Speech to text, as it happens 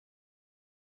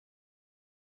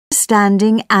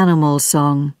Standing animal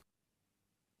song.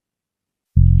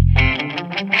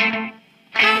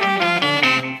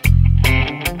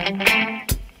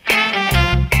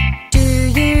 Do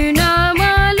you know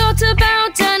a lot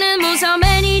about animals? How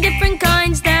many different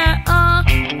kinds there are?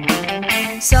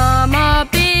 Some are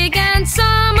big and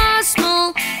some are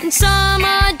small, and some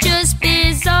are just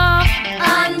bizarre.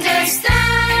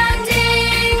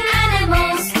 Understanding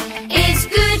animals is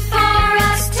good for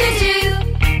us to do,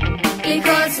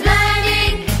 because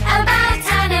learning about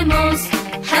animals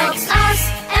helps us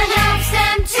and helps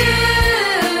them too.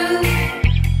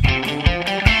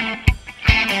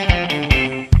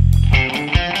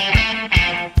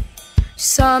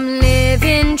 Some live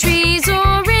in trees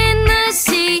or in the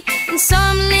sea, and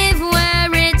some live where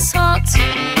it's hot.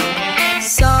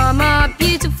 Some are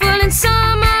beautiful and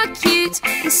some are cute,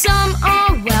 and some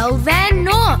are, well, they're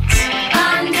not.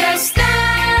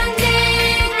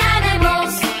 Understanding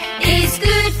animals is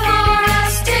good for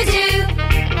us to do,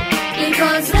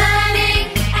 because learning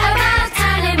about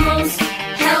animals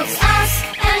helps us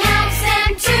and helps them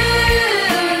too.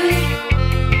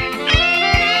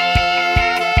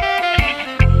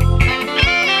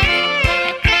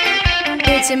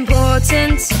 It's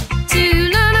important